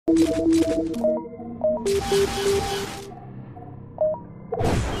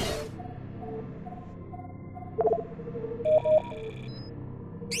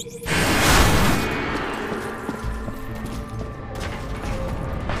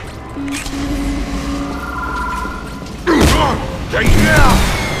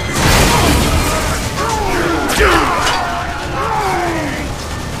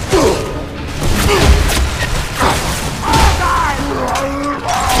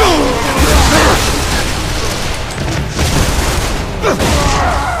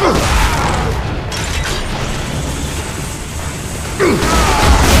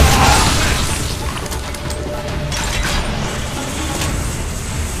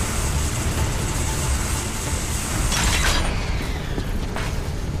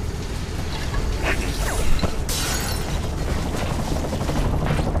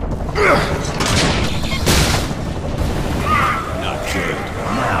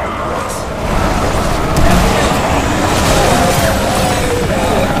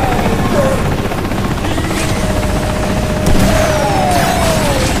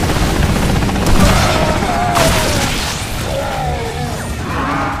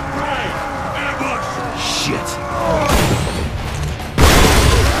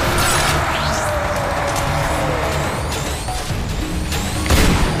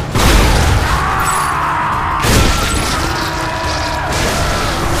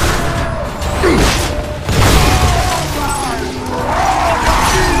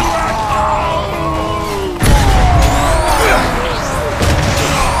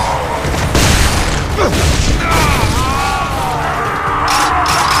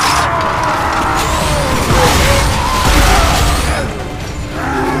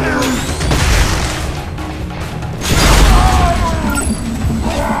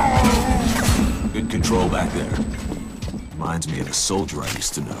Soldier I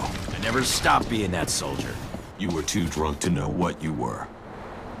used to know. I never stopped being that soldier. You were too drunk to know what you were.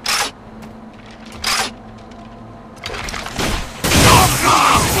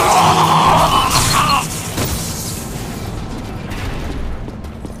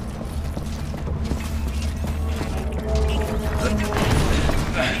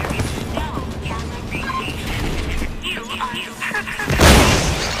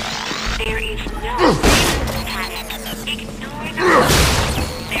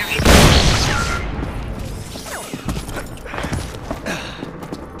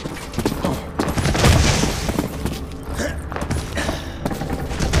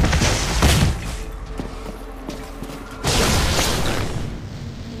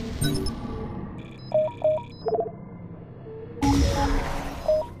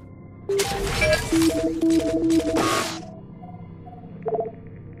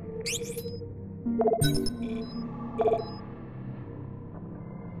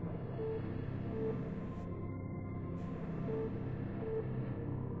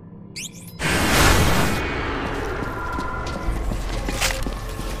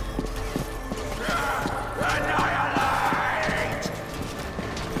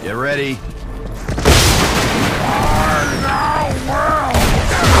 Get ready.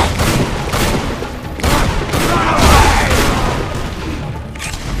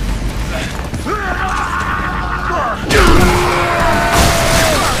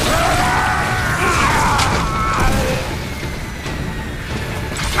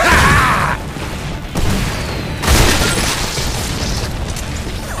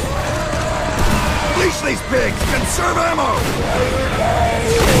 Unleash these pigs! Conserve ammo!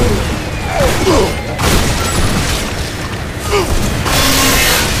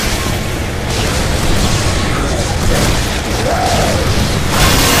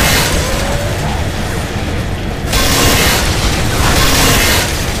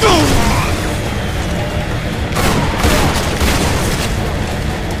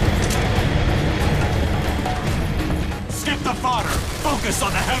 Skip the fodder! Focus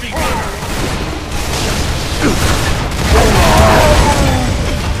on the heavy gunner!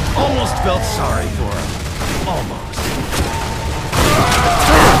 Almost felt sorry for him. Almost.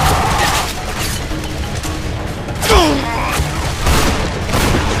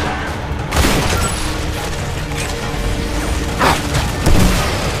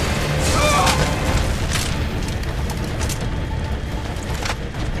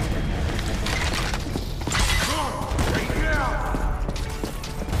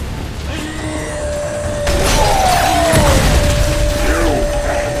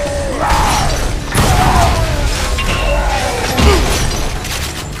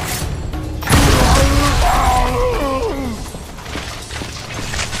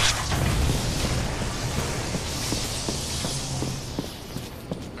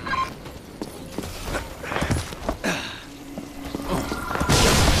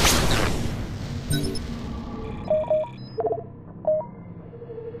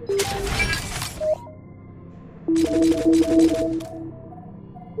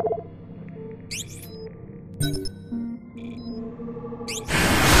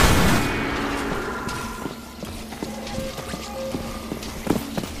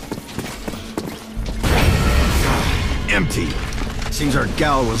 Seems our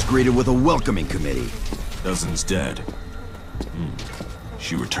gal was greeted with a welcoming committee. Dozens dead.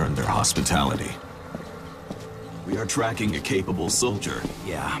 She returned their hospitality. We are tracking a capable soldier.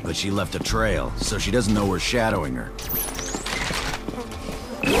 Yeah, but she left a trail, so she doesn't know we're shadowing her.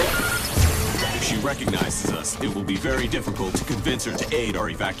 If she recognizes us, it will be very difficult to convince her to aid our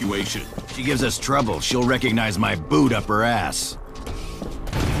evacuation. She gives us trouble, she'll recognize my boot up her ass.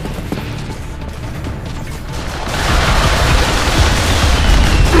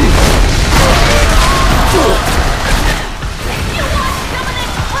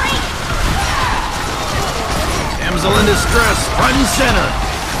 Damsel in distress, front and center!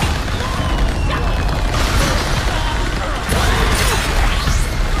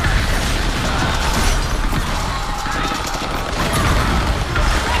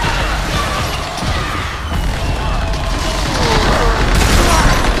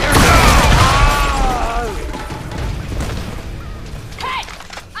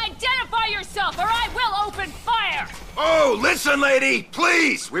 Oh, listen, lady!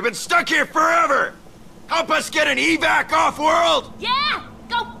 Please! We've been stuck here forever! Help us get an evac off-world! Yeah?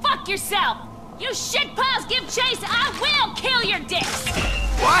 Go fuck yourself! You shitpaws give chase, I will kill your dicks!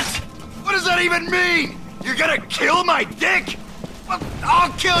 What? What does that even mean? You're gonna kill my dick? Well,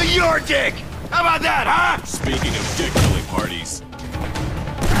 I'll kill your dick! How about that, huh? Speaking of dick-killing parties...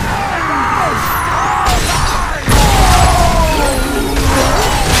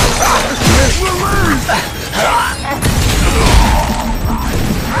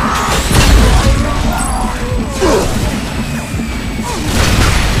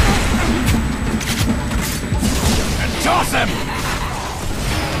 Toss him!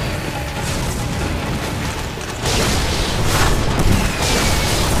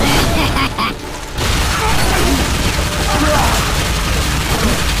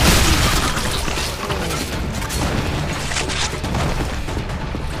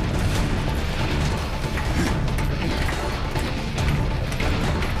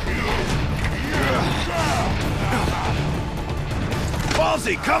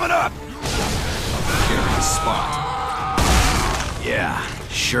 Ballsy, coming up! Carry spot. Yeah,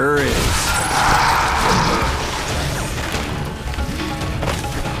 sure is.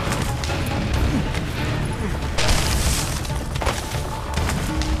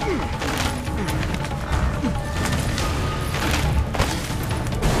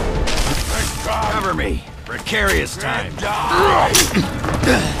 Cover me. Precarious time.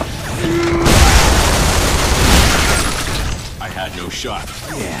 I had no shot.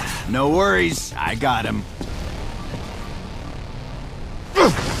 Yeah, no worries. I got him.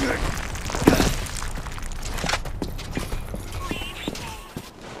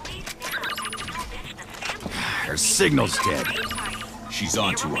 Her signal's dead. She's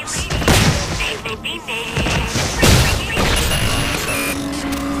on to us.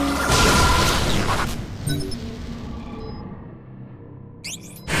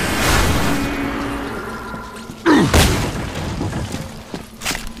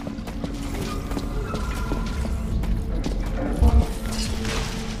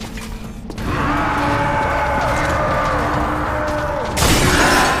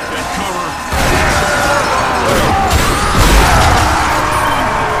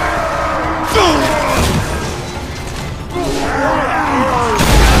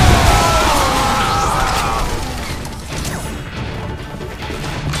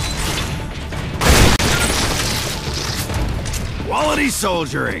 Quality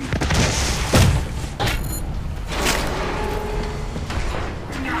soldiering.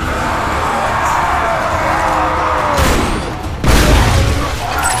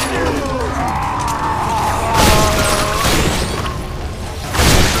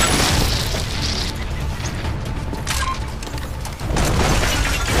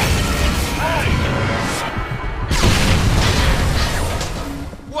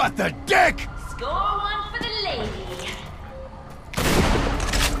 What the dick? Score one for the lady.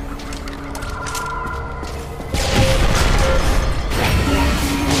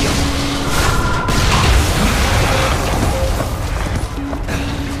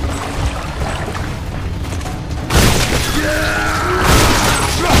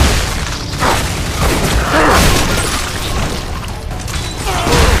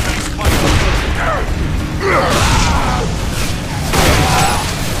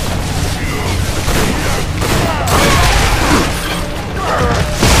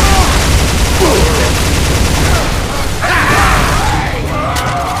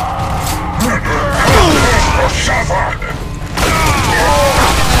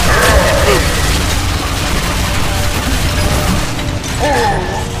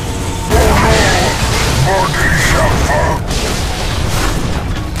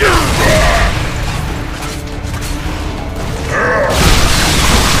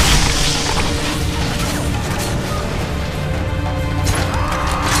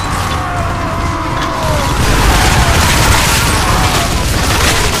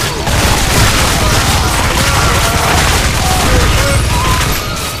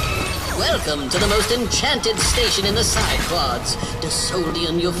 Welcome to the most enchanted station in the side quads.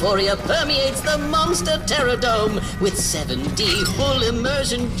 Desoldian euphoria permeates the monster Terror Dome with 7D full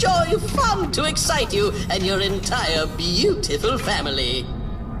immersion joy fun to excite you and your entire beautiful family.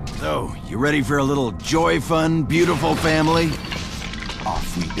 So, you ready for a little joy fun, beautiful family?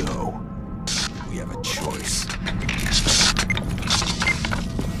 Off we go. We have a choice.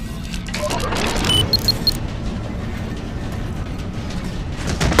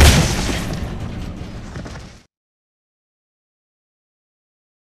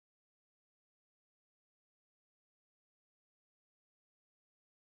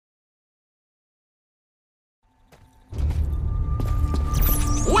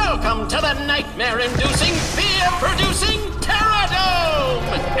 Welcome to the nightmare-inducing, fear-producing Terror Dome!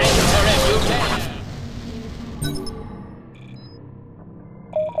 Enter if you dare!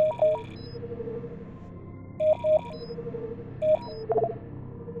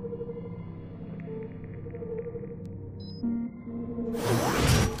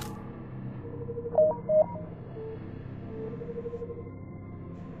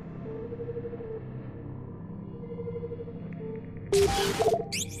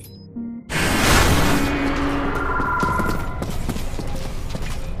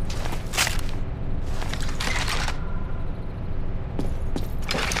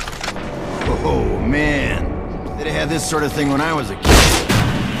 Oh, man. They'd have had this sort of thing when I was a kid.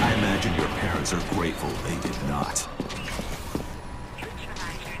 I imagine your parents are grateful they did not.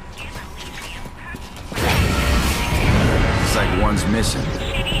 It's like one's missing.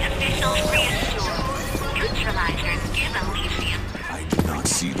 I do not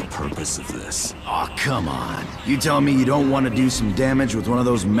see the purpose of this. Oh, come on. You telling me you don't want to do some damage with one of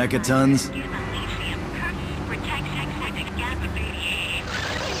those megatons?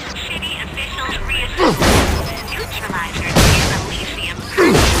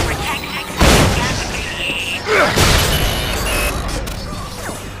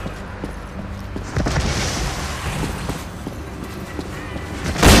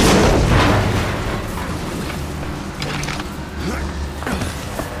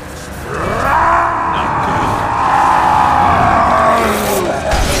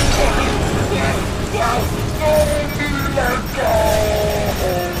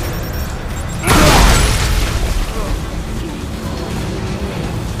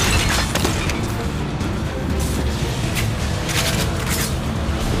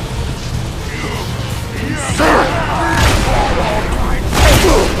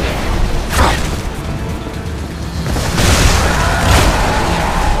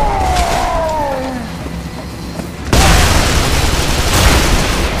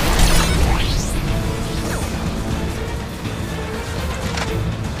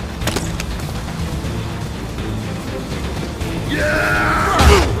 Yeah!